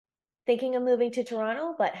Thinking of moving to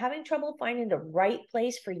Toronto, but having trouble finding the right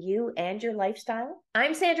place for you and your lifestyle?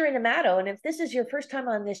 I'm Sandra D'Amato, and if this is your first time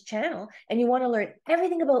on this channel and you want to learn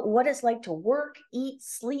everything about what it's like to work, eat,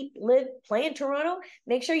 sleep, live, play in Toronto,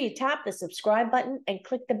 make sure you tap the subscribe button and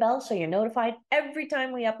click the bell so you're notified every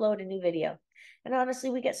time we upload a new video. And honestly,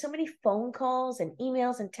 we get so many phone calls and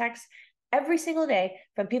emails and texts every single day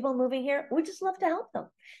from people moving here. We just love to help them.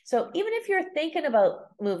 So even if you're thinking about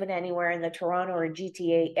moving anywhere in the Toronto or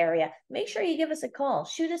GTA area, make sure you give us a call,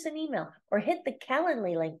 shoot us an email, or hit the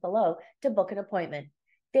Calendly link below to book an appointment.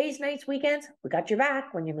 Days, nights, weekends, we got your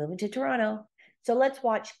back when you're moving to Toronto. So let's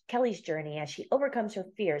watch Kelly's journey as she overcomes her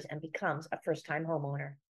fears and becomes a first-time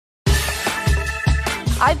homeowner.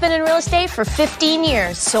 I've been in real estate for 15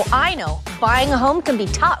 years, so I know buying a home can be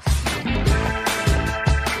tough.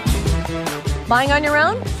 Buying on your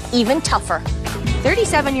own, even tougher.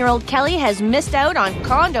 37-year-old Kelly has missed out on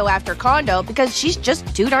condo after condo because she's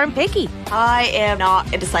just too darn picky. I am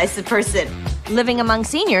not a decisive person. Living among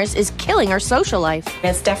seniors is killing her social life.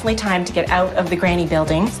 It's definitely time to get out of the granny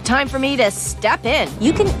building. It's time for me to step in.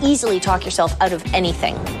 You can easily talk yourself out of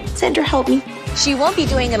anything. Sandra, help me. She won't be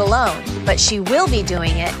doing it alone, but she will be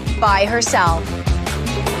doing it by herself.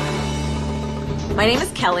 My name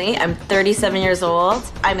is Kelly. I'm 37 years old.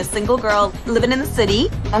 I'm a single girl living in the city.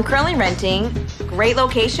 I'm currently renting. Great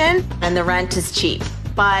location, and the rent is cheap.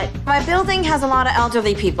 But my building has a lot of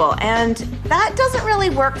elderly people, and that doesn't really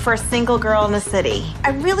work for a single girl in the city.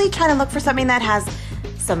 I'm really trying to look for something that has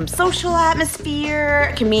some social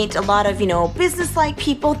atmosphere, can meet a lot of, business-like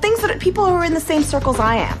people, things that people who are in the same circles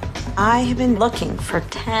I am. I have been looking for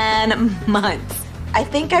 10 months. I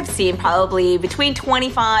think I've seen probably between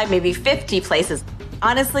 25, maybe 50 places.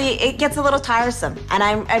 Honestly, it gets a little tiresome. And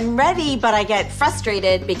I'm ready, but I get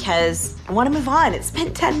frustrated because I want to move on. It's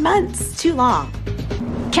been 10 months. It's too long.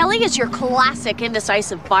 Kelly is your classic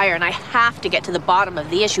indecisive buyer, and I have to get to the bottom of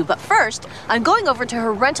the issue. But first, I'm going over to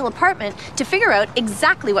her rental apartment to figure out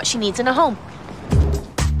exactly what she needs in a home.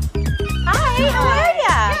 Hi, how are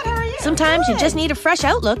ya? Good, how are you? Sometimes you just need a fresh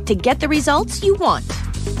outlook to get the results you want.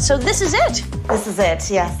 So this is it. This is it,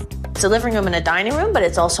 yes. It's a living room and a dining room, but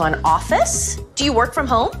it's also an office. Do you work from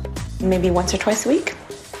home? Maybe once or twice a week.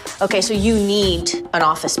 Okay, so you need an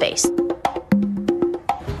office space.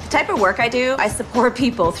 The type of work I do, I support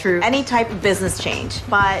people through any type of business change.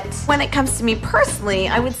 But when it comes to me personally,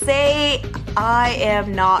 I would say I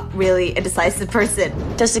am not really a decisive person.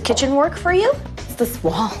 Does the kitchen work for you? This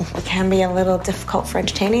wall can be a little difficult for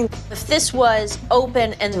entertaining. If this was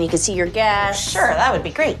open and you could see your guests. Sure, that would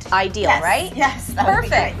be great. Ideal, Yes, right? Yes, that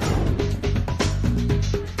Perfect. would be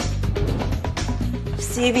great.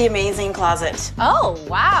 See the amazing closet. Oh,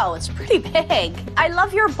 wow, it's pretty big. I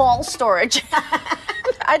love your ball storage.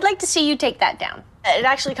 I'd like to see you take that down. It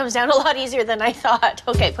actually comes down a lot easier than I thought.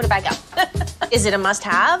 Okay, put it back up. Is it a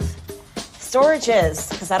must-have? Storage is,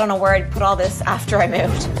 because I don't know where I'd put all this after I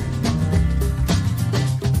moved.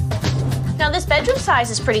 Now, this bedroom size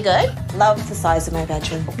is pretty good. Love the size of my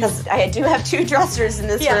bedroom, because I do have 2 dressers in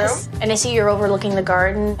this room. And I see you're overlooking the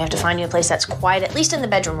garden. You have to find you a place that's quiet, at least in the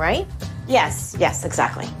bedroom, right? Yes,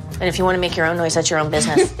 exactly. And if you want to make your own noise, that's your own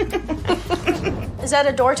business. Is that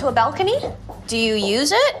a door to a balcony? Do you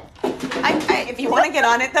use it? If you want to get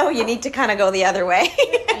on it, though, you need to kind of go the other way.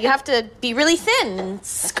 You have to be really thin and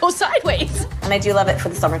go sideways. And I do love it for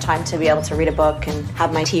the summertime to be able to read a book and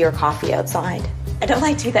have my tea or coffee outside. I don't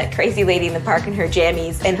like to be that crazy lady in the park in her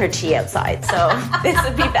jammies and her tea outside, so this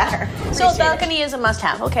would be better. So a balcony is a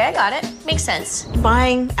must-have. Okay, I got it. Makes sense.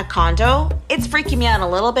 Buying a condo, it's freaking me out a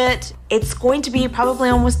little bit. It's going to be probably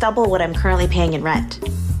almost double what I'm currently paying in rent.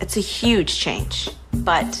 It's a huge change,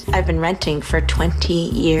 but I've been renting for 20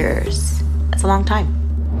 years. That's a long time.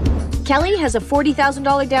 Kelly has a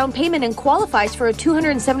 $40,000 down payment and qualifies for a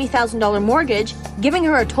 $270,000 mortgage, giving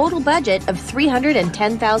her a total budget of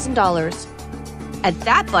 $310,000. At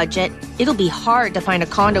that budget, it'll be hard to find a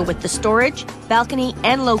condo with the storage, balcony,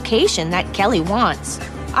 and location that Kelly wants.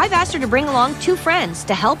 I've asked her to bring along 2 friends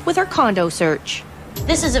to help with her condo search.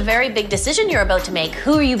 This is a very big decision you're about to make.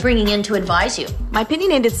 Who are you bringing in to advise you? My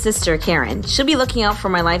opinionated sister, Karen, she'll be looking out for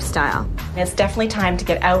my lifestyle. It's definitely time to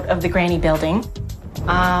get out of the granny building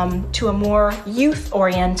to a more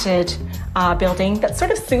youth-oriented building that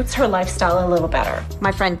sort of suits her lifestyle a little better.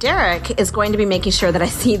 My friend Derek is going to be making sure that I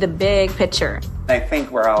see the big picture. I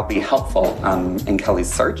think where I'll be helpful in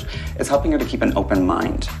Kelly's search is helping her to keep an open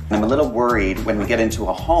mind. I'm a little worried when we get into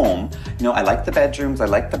a home, I like the bedrooms, I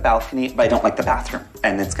like the balcony, but I don't like the bathroom.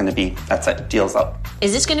 And it's going to be, that's it, deal's up.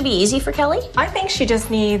 Is this going to be easy for Kelly? I think she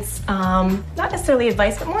just needs, not necessarily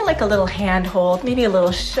advice, but more like a little handhold, maybe a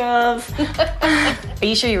little shove. Are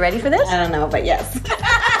you sure you're ready for this? I don't know, but yes.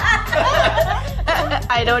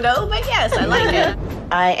 I don't know, but yes, I like it.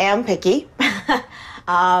 I am picky.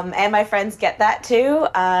 And my friends get that too.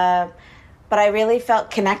 But I really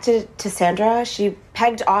felt connected to Sandra. She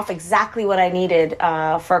pegged off exactly what I needed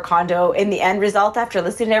for a condo in the end result after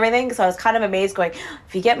listening to everything. So I was kind of amazed going,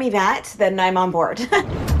 if you get me that, then I'm on board.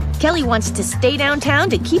 Kelly wants to stay downtown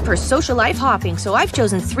to keep her social life hopping, so I've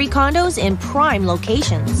chosen 3 condos in prime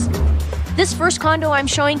locations. This first condo I'm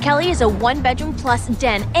showing Kelly is a 1-bedroom plus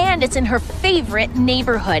den, and it's in her favorite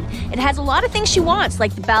neighborhood. It has a lot of things she wants,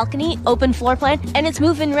 like the balcony, open floor plan, and it's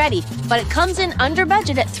move-in ready. But it comes in under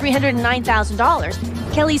budget at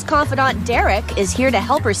 $309,000. Kelly's confidant, Derek, is here to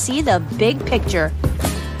help her see the big picture.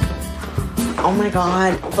 Oh my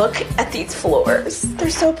God, look at these floors. They're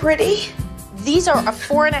so pretty. These are a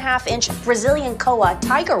 4.5-inch Brazilian koa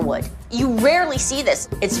tiger wood. You rarely see this.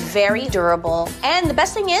 It's very durable. And the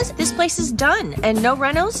best thing is, this place is done, and no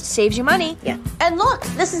renos saves you money. Yeah. And look,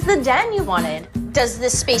 this is the den you wanted. Does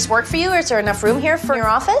this space work for you? Is there enough room here for your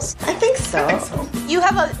office? I think so. You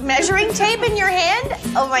have a measuring tape in your hand?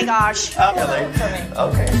 Oh my gosh.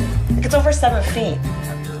 Okay. It's over 7 feet.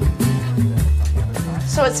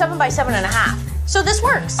 So it's 7 by 7.5. So this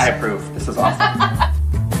works. I approve. This is awesome.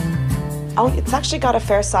 Oh, it's actually got a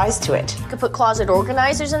fair size to it. You could put closet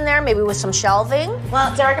organizers in there, maybe with some shelving.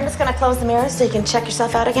 Well, Derek, I'm just gonna close the mirror so you can check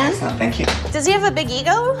yourself out again. Oh, thank you. Does he have a big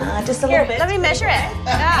ego? Just a little bit. Let me measure it.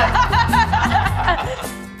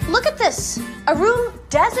 Look at this. A room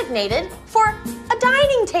designated for a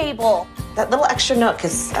dining table. That little extra nook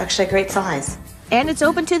is actually a great size. And it's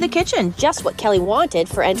open to the kitchen, just what Kelly wanted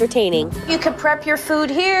for entertaining. You could prep your food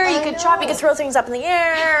here, you could chop, you could throw things up in the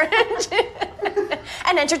air,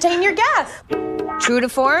 and entertain your guests. True to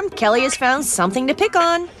form, Kelly has found something to pick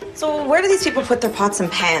on. So where do these people put their pots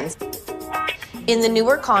and pans? In the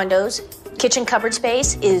newer condos, kitchen cupboard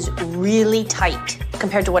space is really tight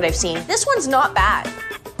compared to what I've seen. This one's not bad.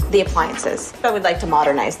 The appliances. I would like to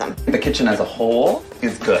modernize them. The kitchen as a whole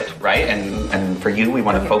is good, right? And for you, we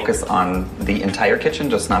want to focus on the entire kitchen,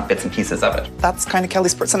 just not bits and pieces of it. That's kind of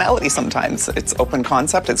Kelly's personality sometimes. It's open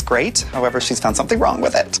concept, it's great. However, she's found something wrong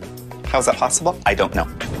with it. How's that possible? I don't know.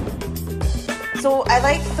 So I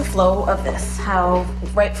like the flow of this. How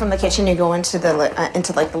right from the kitchen you go into the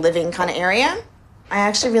like the living kind of area. I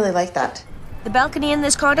actually really like that. The balcony in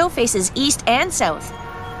this condo faces east and south.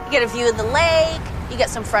 You get a view of the lake. You get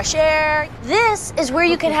some fresh air. This is where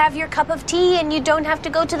you can have your cup of tea and you don't have to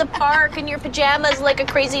go to the park in your pajamas like a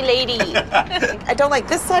crazy lady. I don't like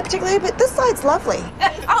this side particularly, but this side's lovely.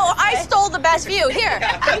 Oh, I stole the best view. Here,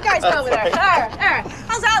 you guys come over there. There.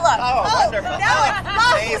 How's that look? Oh, wonderful. Now it's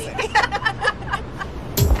lovely. Amazing.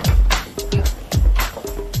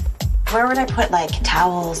 Where would I put like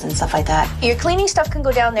towels and stuff like that? Your cleaning stuff can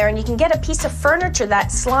go down there and you can get a piece of furniture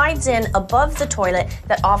that slides in above the toilet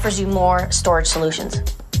that offers you more storage solutions.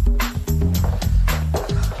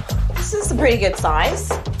 This is a pretty good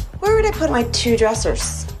size. Where would I put my 2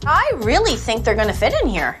 dressers? I really think they're gonna fit in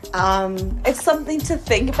here. It's something to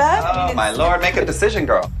think about. Oh, my Lord, make a decision,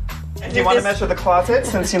 girl. Do you want to measure the closet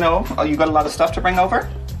since, you know, you got a lot of stuff to bring over?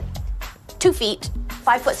 2 feet.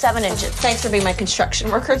 5'7" inches. Thanks for being my construction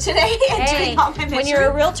worker today. Hey, when you're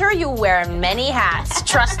a realtor, you wear many hats.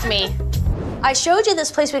 Trust me. I showed you this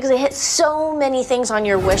place because it hit so many things on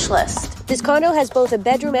your wish list. This condo has both a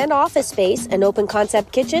bedroom and office space, an open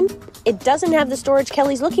concept kitchen. It doesn't have the storage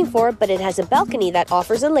Kelly's looking for, but it has a balcony that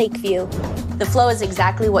offers a lake view. The flow is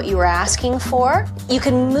exactly what you were asking for. You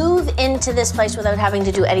can move into this place without having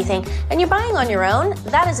to do anything, and you're buying on your own.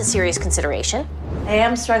 That is a serious consideration. I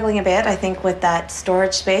am struggling a bit, I think, with that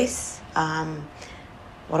storage space.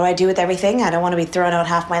 What do I do with everything? I don't want to be throwing out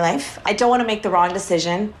half my life. I don't want to make the wrong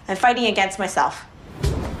decision. I'm fighting against myself.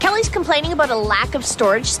 Kelly's complaining about a lack of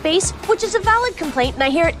storage space, which is a valid complaint, and I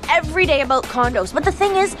hear it every day about condos. But the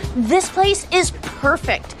thing is, this place is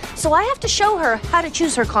perfect. So I have to show her how to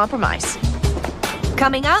choose her compromise.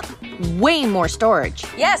 Coming up, way more storage.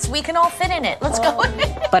 Yes, we can all fit in it. Let's go.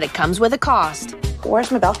 But it comes with a cost.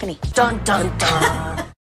 Where's my balcony? Dun, dun, dun.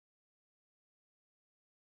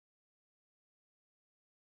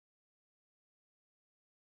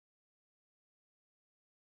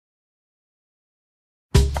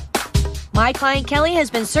 My client Kelly has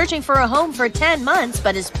been searching for a home for 10 months,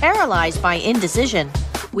 but is paralyzed by indecision.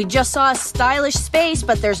 We just saw a stylish space,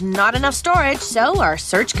 but there's not enough storage, so our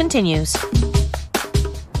search continues.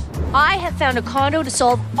 I have found a condo to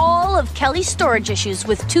solve all of Kelly's storage issues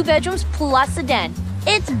with 2 bedrooms plus a den.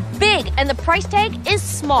 It's big, and the price tag is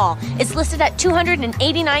small. It's listed at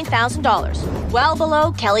 $289,000, well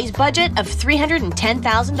below Kelly's budget of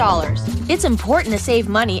 $310,000. It's important to save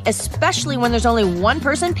money, especially when there's only one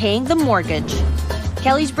person paying the mortgage.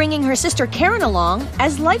 Kelly's bringing her sister Karen along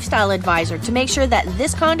as lifestyle advisor to make sure that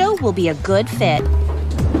this condo will be a good fit.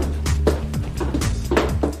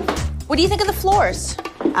 What do you think of the floors?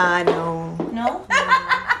 No. No?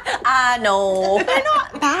 No. They're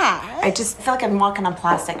not bad. I just feel like I'm walking on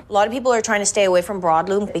plastic. A lot of people are trying to stay away from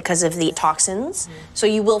broadloom because of the toxins. So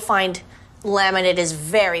you will find laminate is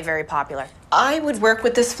very, very popular. I would work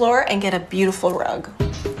with this floor and get a beautiful rug.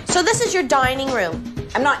 So this is your dining room.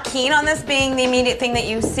 I'm not keen on this being the immediate thing that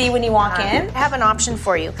you see when you walk in. I have an option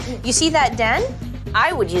for you. You see that den?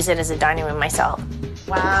 I would use it as a dining room myself.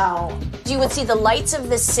 Wow. You would see the lights of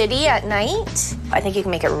the city at night. I think you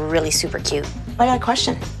can make it really super cute. I got a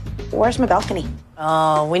question. Where's my balcony?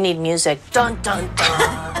 Oh, we need music. Dun, dun,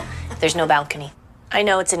 dun. There's no balcony. I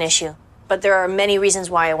know it's an issue, but there are many reasons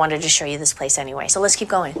why I wanted to show you this place anyway. So let's keep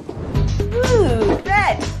going. Ooh,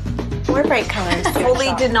 red. We're bright colors.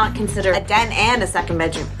 Totally did not consider a den and a second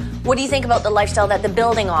bedroom. What do you think about the lifestyle that the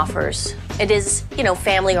building offers? It is,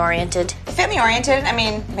 family oriented. Family oriented, I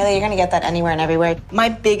mean, really, you're gonna get that anywhere and everywhere. My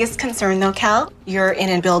biggest concern though, Cal, you're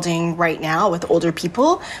in a building right now with older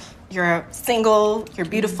people. You're single, you're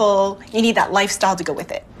beautiful, you need that lifestyle to go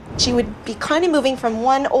with it. She would be kind of moving from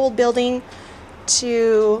one old building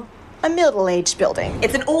to a middle-aged building.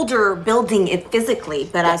 It's an older building physically,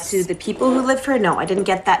 but as to the people who live here, no, I didn't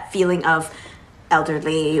get that feeling of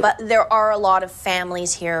elderly. But there are a lot of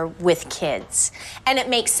families here with kids. And it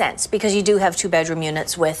makes sense because you do have 2-bedroom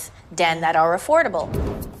units with den that are affordable.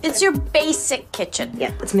 It's your basic kitchen.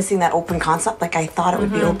 Yeah, it's missing that open concept. Like I thought it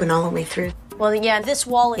would be open all the way through. Well, yeah, this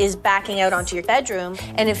wall is backing out onto your bedroom.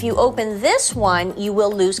 And if you open this one, you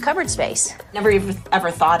will lose cupboard space. Never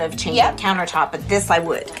ever thought of changing Yep. the countertop, but this I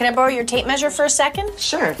would. Can I borrow your tape measure for a second?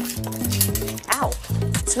 Sure. Ow.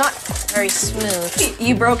 It's not very smooth.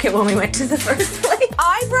 You broke it when we went to the first place.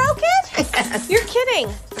 I broke it? Yes. You're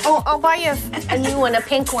kidding. Oh, I'll buy you a new one, a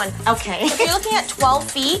pink one. Okay. If you're looking at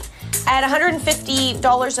 12 feet at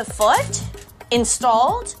 $150 a foot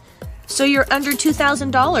installed, so you're under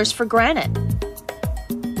 $2,000 for granite.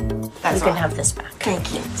 That's You can have this back.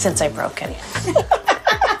 Thank you. Since I broke it.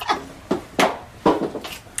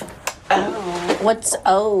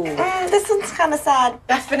 This one's kind of sad.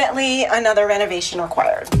 Definitely another renovation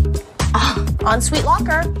required. Ensuite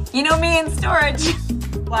locker. You know me in storage.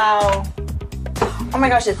 Wow. Oh my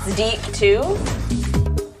gosh, it's deep too.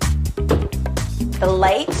 The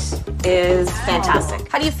light is fantastic.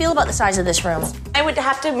 How do you feel about the size of this room? I would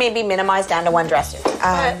have to maybe minimize down to one dresser.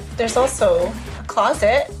 But there's also a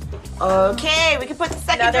closet. Okay, we can put the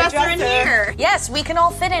second Another dresser in dresser. here. Yes, we can all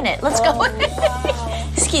fit in it. Let's go.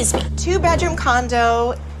 Excuse me. 2-bedroom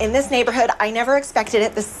condo in this neighborhood. I never expected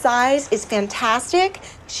it. The size is fantastic.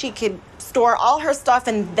 She could store all her stuff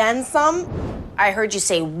and then some. I heard you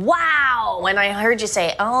say, wow, and I heard you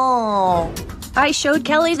say, oh. I showed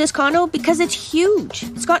Kelly this condo because it's huge.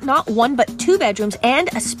 It's got not 1 but 2 bedrooms and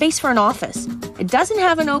a space for an office. It doesn't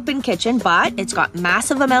have an open kitchen, but it's got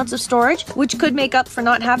massive amounts of storage, which could make up for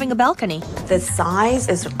not having a balcony. The size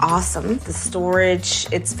is awesome. The storage,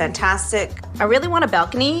 it's fantastic. I really want a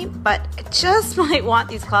balcony, but I just might want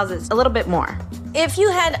these closets a little bit more. If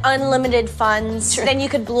you had unlimited funds, then you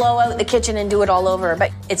could blow out the kitchen and do it all over,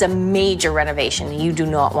 but it's a major renovation. You do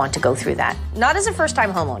not want to go through that. Not as a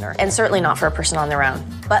first-time homeowner, and certainly not for a person on their own.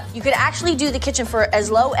 But you could actually do the kitchen for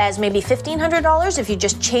as low as maybe $1,500 if you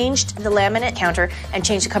just changed the laminate counter and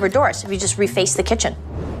changed the cupboard doors, if you just refaced the kitchen.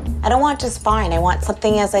 I don't want just fine. I want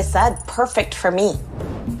something, as I said, perfect for me.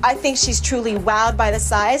 I think she's truly wowed by the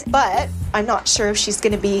size, but I'm not sure if she's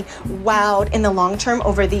going to be wowed in the long term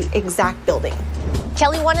over the exact building.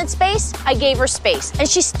 Kelly wanted space, I gave her space, and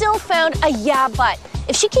she still found a yeah but.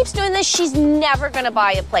 If she keeps doing this, she's never gonna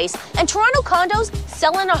buy a place. And Toronto condos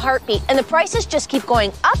sell in a heartbeat, and the prices just keep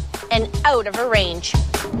going up and out of her range.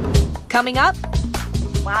 Coming up,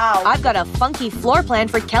 wow, I've got a funky floor plan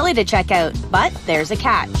for Kelly to check out, but there's a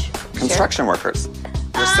catch. Construction workers.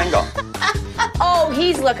 We're single. Oh,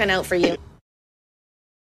 he's looking out for you.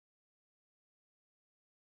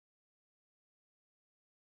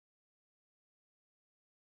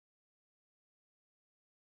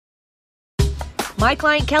 My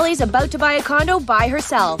client Kelly's about to buy a condo by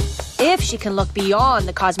herself, if she can look beyond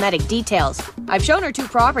the cosmetic details. I've shown her 2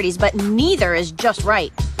 properties, but neither is just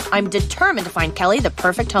right. I'm determined to find Kelly the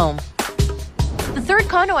perfect home. The third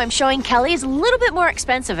condo I'm showing Kelly is a little bit more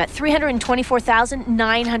expensive at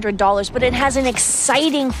 $324,900, but it has an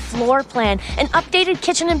exciting floor plan, an updated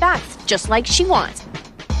kitchen and bath, just like she wants.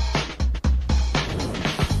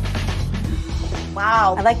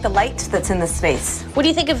 Wow. I like the light that's in this space. What do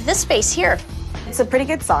you think of this space here? It's a pretty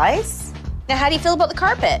good size. Now, how do you feel about the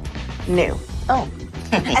carpet? New. Oh.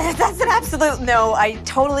 That's an absolute no. I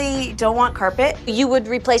totally don't want carpet. You would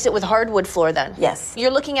replace it with hardwood floor then? Yes.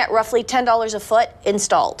 You're looking at roughly $10 a foot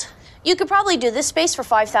installed. You could probably do this space for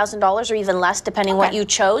 $5,000 or even less, depending what you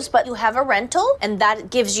chose, but you have a rental, and that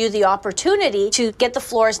gives you the opportunity to get the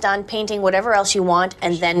floors done, painting, whatever else you want,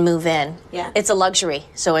 and then move in. Yeah. It's a luxury,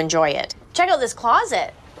 so enjoy it. Check out this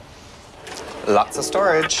closet. Lots of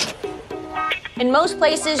storage. In most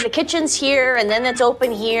places, the kitchen's here, and then it's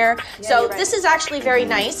open here. So this is actually very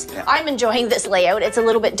nice. Yeah. I'm enjoying this layout. It's a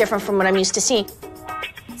little bit different from what I'm used to seeing.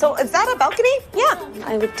 So is that a balcony? Yeah.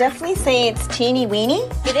 I would definitely say it's teeny weeny.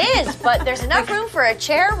 It is, but there's enough room for a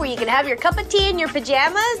chair where you can have your cup of tea and your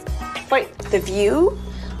pajamas. Wait, the view?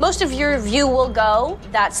 Most of your view will go.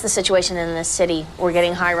 That's the situation in this city. We're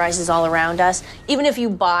getting high rises all around us. Even if you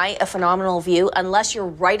buy a phenomenal view, unless you're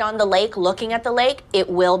right on the lake, looking at the lake, it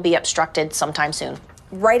will be obstructed sometime soon.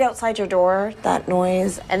 Right outside your door, that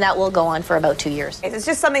noise. And that will go on for about 2 years. It's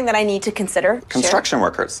just something that I need to consider. Construction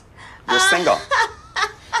workers. You're single.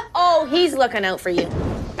 Oh, he's looking out for you.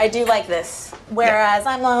 I do like this. Whereas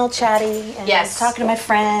I'm all chatty and Yes. talking to my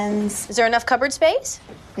friends. Is there enough cupboard space?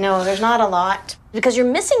 No, there's not a lot. Because you're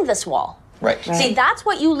missing this wall. Right. See, that's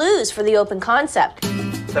what you lose for the open concept.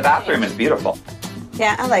 The bathroom is beautiful.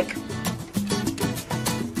 Yeah, I like.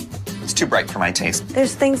 It's too bright for my taste.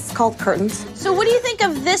 There's things called curtains. So what do you think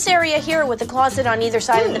of this area here with the closet on either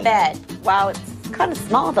side of the bed? Wow, it's kind of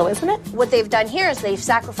small though, isn't it? What they've done here is they've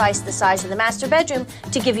sacrificed the size of the master bedroom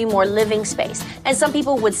to give you more living space. And some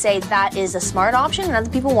people would say that is a smart option, and other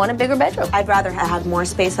people want a bigger bedroom. I'd rather have had more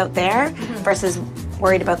space out there versus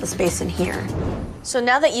worried about the space in here. So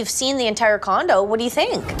now that you've seen the entire condo, what do you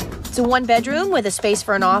think? It's a one bedroom with a space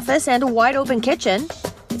for an office and a wide open kitchen.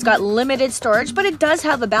 It's got limited storage, but it does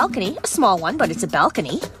have a balcony. A small one, but it's a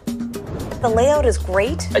balcony. The layout is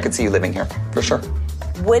great. I could see you living here, for sure.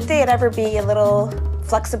 Would they ever be a little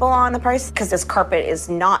flexible on the price? Because this carpet is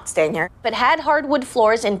not staying here. If it had hardwood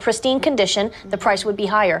floors in pristine condition, the price would be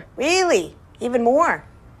higher. Really? Even more?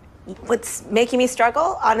 What's making me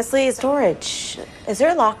struggle, honestly, is storage. Is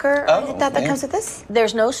there a locker that yeah. comes with this?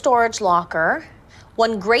 There's no storage locker.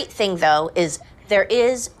 One great thing, though, is there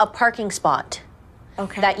is a parking spot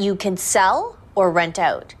that you can sell or rent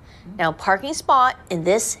out. Now, parking spot in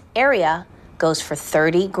this area goes for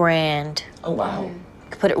 30 grand. Oh, wow. You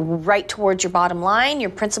can put it right towards your bottom line,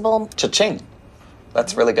 your principal. Cha-ching.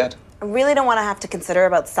 That's really good. I really don't want to have to consider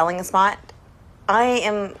about selling a spot. I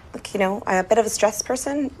am, a bit of a stress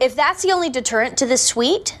person. If that's the only deterrent to this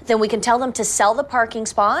suite, then we can tell them to sell the parking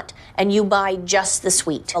spot and you buy just the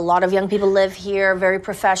suite. A lot of young people live here, very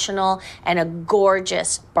professional, and a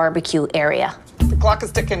gorgeous barbecue area. The clock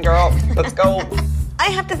is ticking, girl. Let's go. I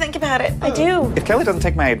have to think about it. I do. If Kelly doesn't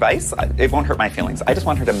take my advice, it won't hurt my feelings. I just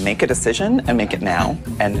want her to make a decision and make it now.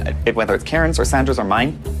 And whether it's Karen's or Sandra's or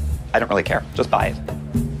mine, I don't really care. Just buy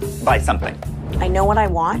it. Buy something. I know what I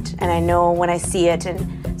want, and I know when I see it, and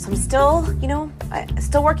so I'm still,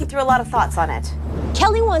 still working through a lot of thoughts on it.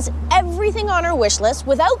 Kelly wants everything on her wish list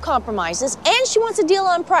without compromises, and she wants a deal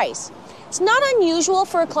on price. It's not unusual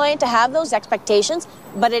for a client to have those expectations,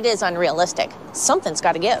 but it is unrealistic. Something's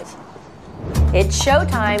got to give. It's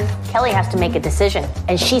showtime. Kelly has to make a decision,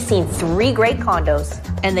 and she's seen 3 great condos.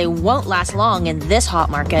 And they won't last long in this hot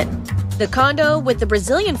market. The condo with the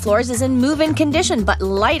Brazilian floors is in move-in condition, but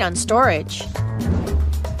light on storage.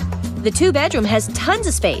 The 2-bedroom has tons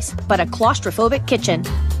of space, but a claustrophobic kitchen.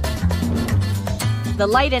 The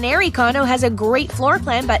light and airy condo has a great floor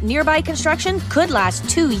plan, but nearby construction could last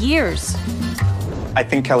 2 years. I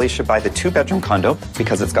think Kelly should buy the 2-bedroom condo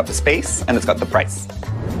because it's got the space and it's got the price.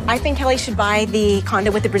 I think Kelly should buy the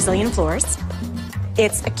condo with the Brazilian floors.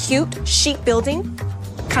 It's a cute, chic building,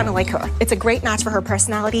 kind of like her. It's a great match for her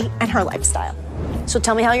personality and her lifestyle. So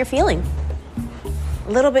tell me how you're feeling.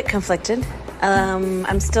 A little bit conflicted.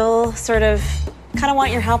 I'm still sort of kind of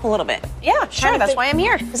want your help a little bit. Yeah, sure, that's why I'm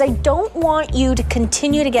here. Because I don't want you to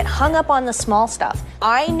continue to get hung up on the small stuff.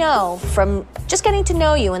 I know from just getting to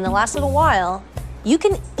know you in the last little while, you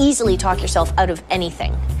can easily talk yourself out of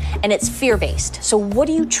anything. And it's fear-based. So what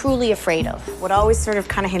are you truly afraid of? What always sort of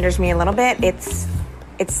kind of hinders me a little bit, it's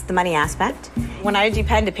the money aspect. When I do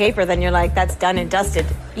pen to paper, then you're like, that's done and dusted.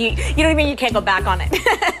 You know what I mean? You can't go back on it.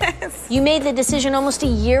 You made the decision almost a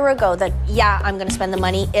year ago that, yeah, I'm going to spend the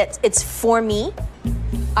money. It's for me.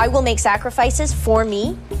 I will make sacrifices for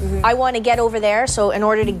me. Mm-hmm. I want to get over there. So in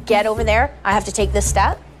order to get over there, I have to take this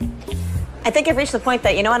step. I think I've reached the point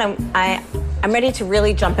that, you know what, I'm ready to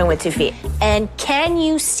really jump in with 2 feet. And can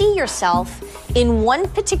you see yourself in one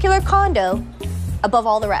particular condo above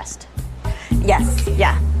all the rest? Yes,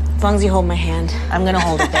 yeah. As long as you hold my hand. I'm going to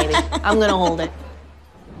hold it, baby. I'm going to hold it.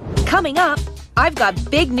 Coming up, I've got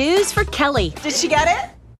big news for Kelly. Did she get it?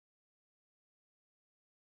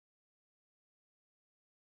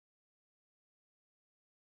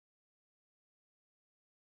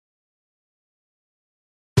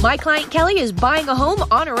 My client Kelly is buying a home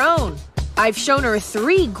on her own. I've shown her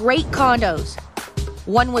 3 great condos.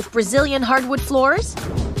 One with Brazilian hardwood floors,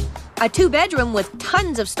 a 2-bedroom with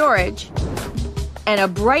tons of storage, and a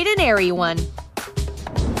bright and airy one.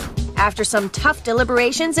 After some tough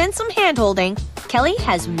deliberations and some hand-holding, Kelly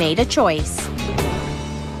has made a choice.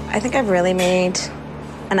 I think I've really made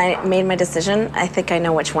my decision. I think I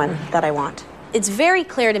know which one that I want. It's very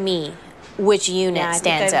clear to me which unit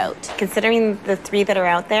stands out. Considering the 3 that are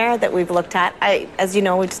out there that we've looked at, as you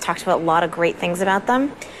know, we just talked about a lot of great things about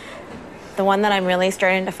them. The one that I'm really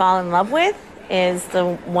starting to fall in love with is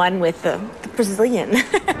the one with the Brazilian.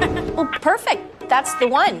 Well, perfect. That's the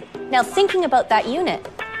one. Now, thinking about that unit,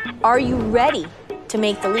 are you ready to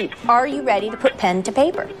make the leap? Are you ready to put pen to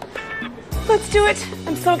paper? Let's do it.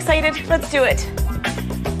 I'm so excited. Let's do it.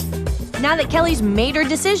 Now that Kelly's made her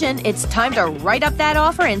decision, it's time to write up that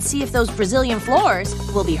offer and see if those Brazilian floors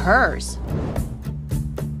will be hers.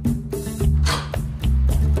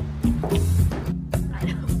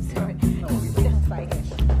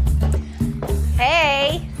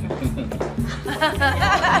 Hey.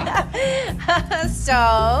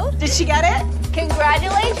 So, Did she get it?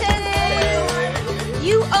 congratulations!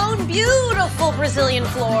 You own beautiful Brazilian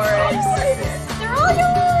floors. They're all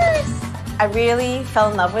yours. I really fell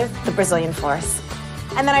in love with the Brazilian floors.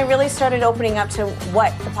 And then I really started opening up to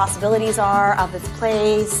what the possibilities are of this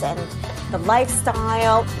place and the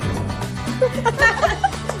lifestyle.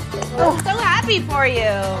 I'm so happy for you.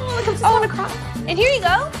 Look, I'm just gonna cry. And here you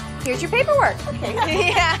go. Here's your paperwork. Okay.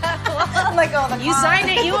 Yeah. I'm like, oh, You signed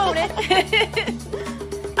it, you own it.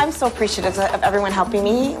 I'm so appreciative of everyone helping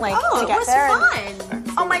me, like, to get it was there.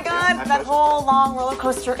 fun. Oh my God, that whole long roller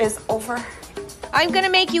coaster is over. I'm gonna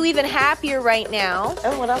make you even happier right now.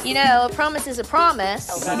 Oh, what else? You know, a promise is a promise.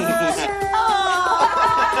 And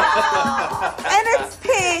it's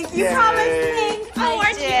pink. You promised pink.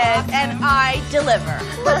 I did, and I deliver.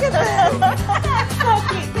 Look at this. So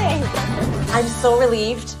cute. Thanks. I'm so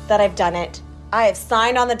relieved that I've done it. I have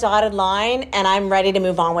signed on the dotted line, and I'm ready to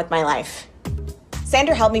move on with my life.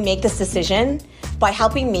 Sandra helped me make this decision by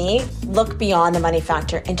helping me look beyond the money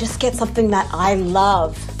factor and just get something that I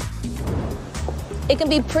love. It can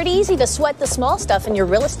be pretty easy to sweat the small stuff in your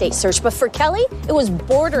real estate search, but for Kelly, it was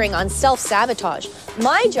bordering on self-sabotage.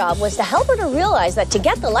 My job was to help her to realize that to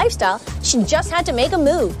get the lifestyle, she just had to make a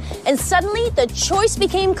move. And suddenly, the choice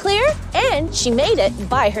became clear, and she made it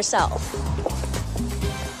by herself.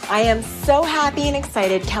 I am so happy and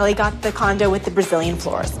excited Kelly got the condo with the Brazilian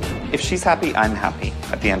floors. If she's happy, I'm happy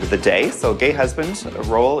at the end of the day. So a gay husband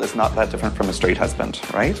role is not that different from a straight husband,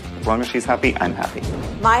 right? As long as she's happy, I'm happy.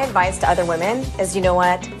 My advice to other women is, you know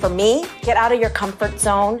what? For me, get out of your comfort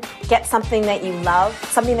zone, get something that you love,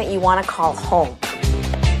 something that you want to call home.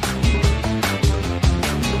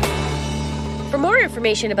 For more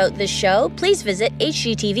information about this show, please visit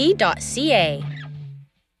hgtv.ca.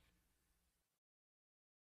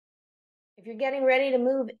 If you're getting ready to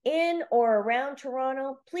move in or around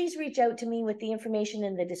Toronto, please reach out to me with the information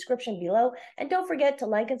in the description below. And don't forget to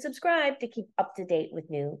like and subscribe to keep up to date with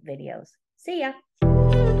new videos. See ya.